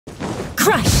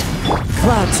Crush!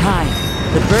 Cloud tide.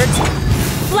 The birds.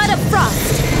 Flood of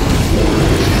frost.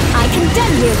 I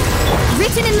condemn you.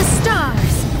 Written in the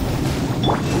stars.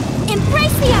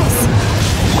 Embrace the ice.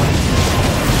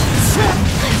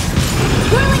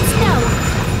 Whirling snow.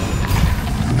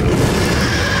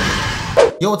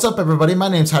 Yo, what's up everybody? My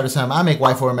name's Sam. I make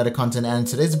waifu meta content, and in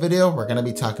today's video, we're gonna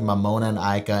be talking about Mona and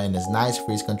Ayaka and his nice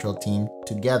freeze control team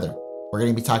together. We're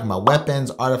gonna be talking about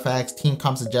weapons, artifacts, team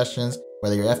comp suggestions,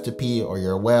 whether you're F2P or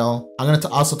you're a whale. I'm gonna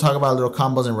also talk about little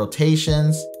combos and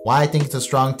rotations, why I think it's a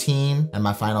strong team, and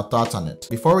my final thoughts on it.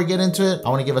 Before we get into it, I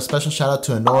wanna give a special shout out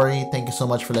to Inori. Thank you so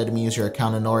much for letting me use your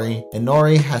account, Inori.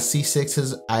 Inori has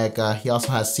C6's Ayaka, he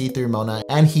also has C3 Mona,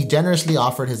 and he generously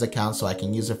offered his account so I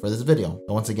can use it for this video.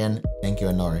 So once again, thank you,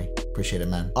 Inori. Appreciate it,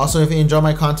 man. Also, if you enjoy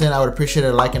my content, I would appreciate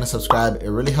a like and a subscribe. It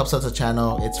really helps out the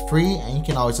channel. It's free and you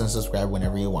can always unsubscribe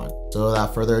whenever you want. So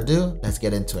without further ado, let's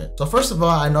get into it. So first of all,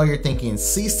 I know you're thinking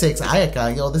C6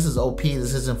 Ayaka, yo, this is OP,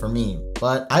 this isn't for me.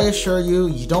 But I assure you,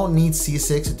 you don't need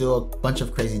C6 to do a bunch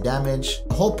of crazy damage.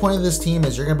 The whole point of this team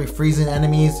is you're gonna be freezing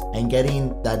enemies and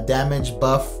getting that damage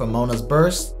buff from Mona's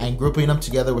burst and grouping them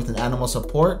together with an animal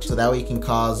support so that way you can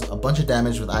cause a bunch of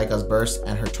damage with Ayaka's burst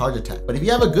and her charge attack. But if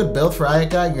you have a good build for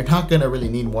Ayaka, you're not gonna really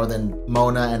need more than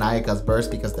Mona and Ayaka's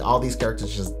burst because all these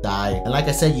characters just die. And like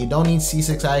I said, you don't need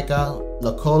C6 Ayaka.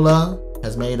 Lakola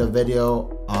has made a video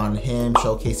on him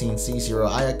showcasing C0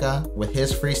 Ayaka with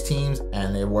his freeze teams,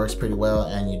 and it works pretty well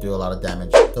and you do a lot of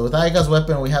damage. So with Ayaka's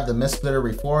weapon, we have the Mist Splitter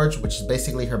Reforged, which is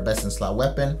basically her best in slot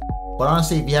weapon. But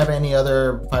honestly, if you have any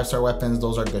other 5-star weapons,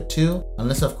 those are good too.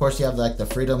 Unless of course you have like the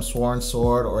Freedom Sworn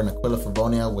Sword or an Aquila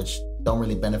Favonia, which don't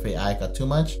really benefit Ayaka too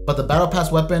much. But the Battle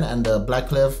Pass weapon and the Black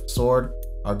Cliff Sword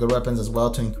are good weapons as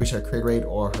well to increase her crit rate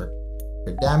or her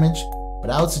crit damage. But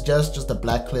I would suggest just the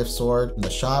Black Cliff Sword in the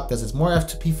shop because it's more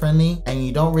F2P friendly and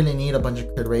you don't really need a bunch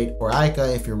of crit rate for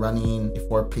Ayaka if you're running a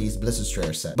 4-piece Blizzard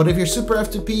Strayer set. But if you're super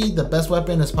F2P, the best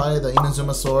weapon is probably the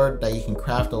Inazuma Sword that you can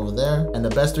craft over there. And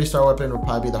the best 3-star weapon would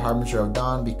probably be the Harbinger of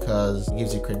Dawn because it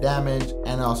gives you crit damage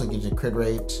and it also gives you crit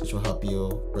rate, which will help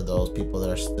you for those people that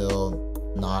are still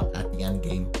not at the end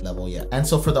game level yet. And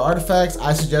so for the artifacts,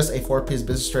 I suggest a 4-piece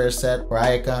Blizzard Strayer set for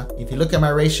Ayaka. If you look at my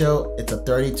ratio, it's a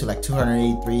 30 to like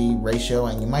 283 ratio,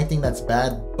 and you might think that's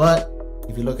bad, but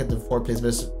if you look at the 4-piece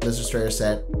Blizzard Strayer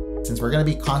set, since we're going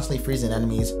to be constantly freezing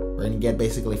enemies, we're going to get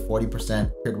basically 40%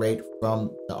 crit rate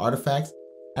from the artifacts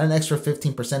and an extra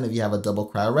 15% if you have a double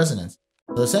cryo resonance.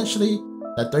 So essentially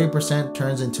that 30%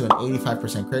 turns into an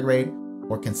 85% crit rate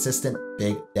or consistent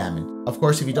big damage. Of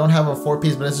course, if you don't have a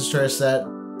 4-piece Blizzard Strayer set,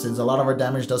 since a lot of our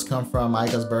damage does come from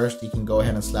Ayaka's burst, you can go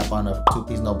ahead and slap on a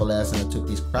 2-piece Noblesse and a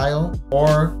 2-piece Cryo,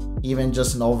 or even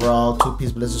just an overall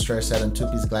 2-piece Blizzard Strayer set and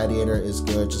 2-piece Gladiator is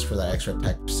good just for that extra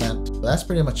attack percent. So that's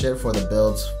pretty much it for the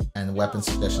builds and weapon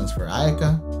suggestions for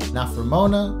Ayaka. Now for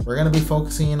Mona, we're going to be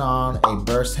focusing on a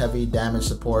burst heavy damage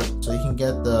support, so you can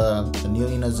get the new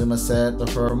Inazuma set. So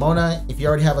for Mona, if you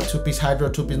already have a 2-piece Hydro,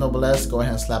 2-piece Noblesse, go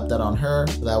ahead and slap that on her,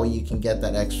 so that way you can get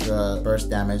that extra burst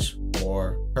damage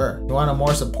for her. If you want a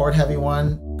more support heavy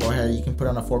one, go ahead, you can put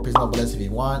on a 4-piece Noblesse if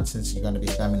you want, since you're going to be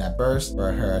spamming that burst.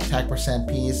 For her attack percent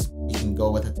piece, you can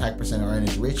go with attack percent or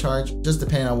energy recharge, just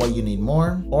depending on what you need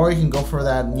more. Or you can go for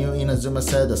that new Inazuma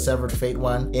set, the Severed Fate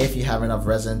one, if you have enough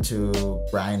resin to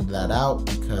grind that out,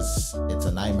 because it's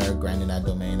a nightmare grinding that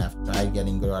domain. I've tried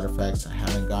getting good artifacts, I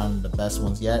haven't gotten the best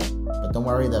ones yet, but don't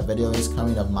worry, that video is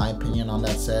coming of my opinion on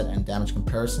that set and damage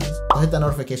comparisons. So hit that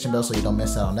notification bell so you don't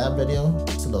miss out on that video.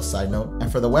 It's a little side note.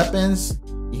 And for the weapons,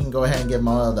 you can go ahead and give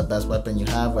Mona the best weapon you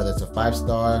have, whether it's a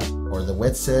 5-star or the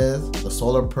Wit Sith, the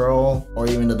Solar Pearl, or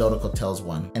even the Dodoko Tails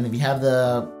one. And if you have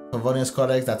the Favonius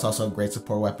Codex, that's also a great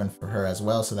support weapon for her as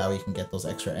well, so that way you can get those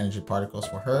extra energy particles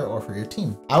for her or for your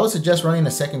team. I would suggest running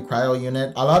a second Cryo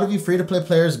unit. A lot of you free-to-play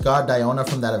players got Diona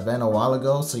from that event a while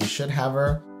ago, so you should have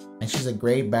her. And she's a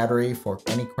great battery for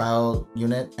any cryo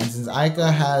unit. And since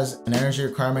Ayaka has an energy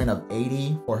requirement of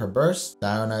 80 for her burst,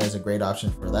 Diana is a great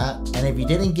option for that. And if you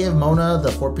didn't give Mona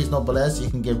the 4-piece Noblesse, you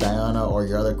can give Diana or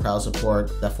your other cryo support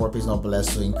that 4-piece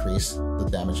Noblesse to increase the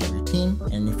damage of your team.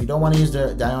 And if you don't want to use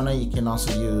Diana, you can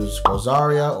also use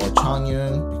Rosaria or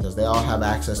Chongyun, because they all have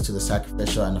access to the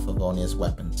sacrificial and the Favonius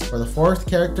weapons. For the 4th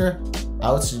character,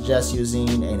 I would suggest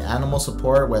using an animal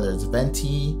support, whether it's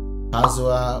Venti,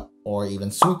 Kazuha, or even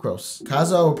Sucrose.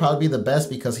 Kazuha will probably be the best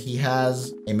because he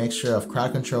has a mixture of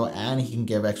crowd control and he can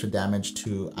give extra damage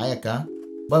to Ayaka.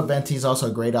 But Venti is also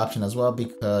a great option as well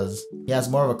because he has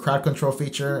more of a crowd control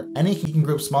feature and he can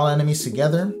group small enemies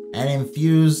together and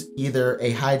infuse either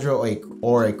a Hydro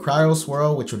or a Cryo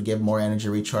Swirl, which would give more energy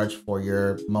recharge for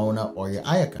your Mona or your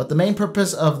Ayaka. But the main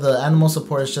purpose of the animal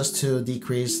support is just to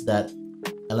decrease that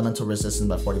elemental resistance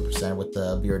by 40% with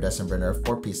the Viridescent Burner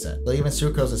 4-piece set. So even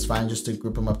Sucrose is fine just to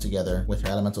group them up together with her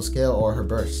elemental skill or her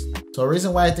burst. So a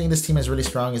reason why I think this team is really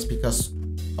strong is because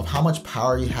of how much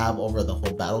power you have over the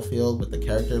whole battlefield with the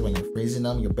characters. When you're freezing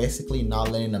them, you're basically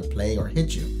not letting them play or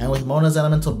hit you. And with Mona's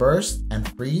elemental burst and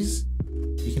freeze,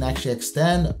 you can actually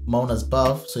extend Mona's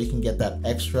buff so you can get that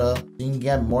extra. You can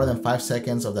get more than 5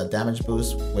 seconds of that damage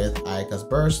boost with Ayaka's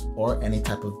burst or any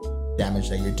type of damage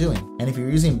that you're doing. And if you're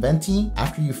using Venti,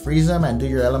 after you freeze them and do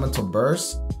your elemental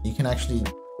burst, you can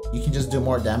just do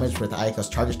more damage with Ayaka's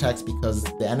charge attacks, because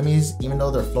the enemies, even though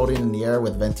they're floating in the air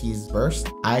with Venti's burst,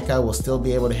 Ayaka will still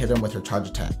be able to hit them with her charge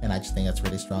attack. And I just think that's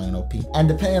really strong and OP. And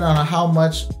depending on how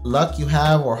much luck you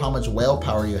have or how much whale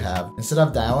power you have, instead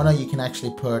of Diona, you can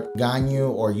actually put Ganyu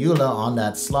or Eula on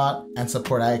that slot and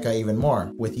support Ayaka even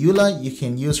more. With Eula, you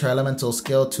can use her elemental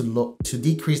skill to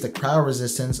decrease the cryo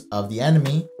resistance of the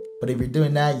enemy. But if you're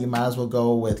doing that, you might as well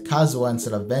go with Kazuha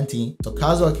instead of Venti. So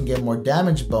Kazuha can get more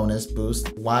damage bonus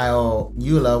boost, while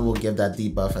Eula will give that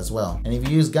debuff as well. And if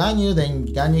you use Ganyu, then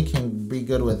Ganyu can be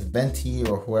good with Venti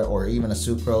or even a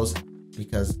Sucrose,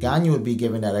 because Ganyu would be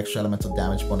giving that extra elemental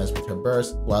damage bonus with her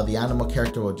burst, while the animal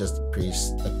character will just decrease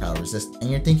the crowd resistance. And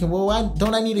you're thinking, well, why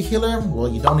don't I need a healer? Well,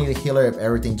 you don't need a healer if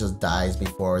everything just dies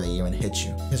before they even hit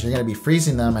you, because you're going to be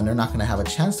freezing them and they're not going to have a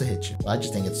chance to hit you. Well, I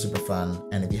just think it's super fun.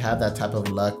 And if you have that type of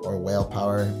luck or whale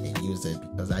power, use it,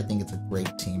 because I think it's a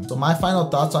great team. So my final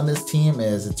thoughts on this team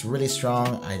is it's really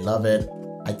strong. I love it.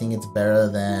 I think it's better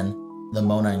than the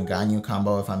Mona and Ganyu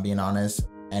combo, if I'm being honest.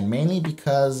 And mainly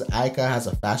because Ayaka has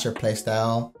a faster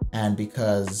playstyle, and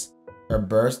because her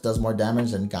burst does more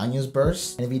damage than Ganyu's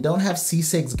burst. And if you don't have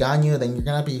C6 Ganyu, then you're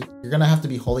gonna have to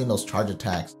be holding those charge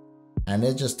attacks, and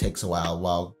it just takes a while.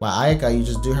 While Ayaka, you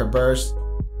just do her burst,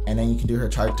 and then you can do her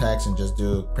charge attacks and just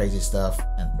do crazy stuff,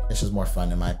 and it's just more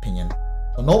fun in my opinion.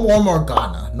 So no more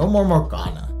Morgana, no more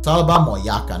Morgana. It's all about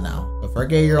Moyaka now. So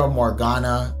forget your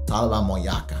Morgana, it's all about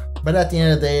Moyaka. But at the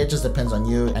end of the day, it just depends on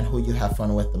you and who you have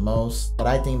fun with the most. But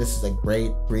I think this is a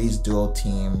great Breeze duo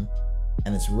team,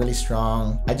 and it's really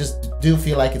strong. I just do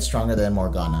feel like it's stronger than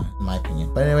Morgana, in my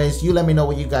opinion. But anyways, you let me know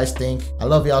what you guys think. I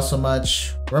love y'all so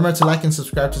much. Remember to like and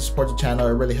subscribe to support the channel.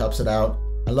 It really helps it out.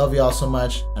 I love y'all so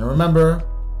much. And remember,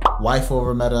 waifu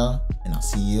over meta, and I'll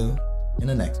see you in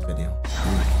the next video.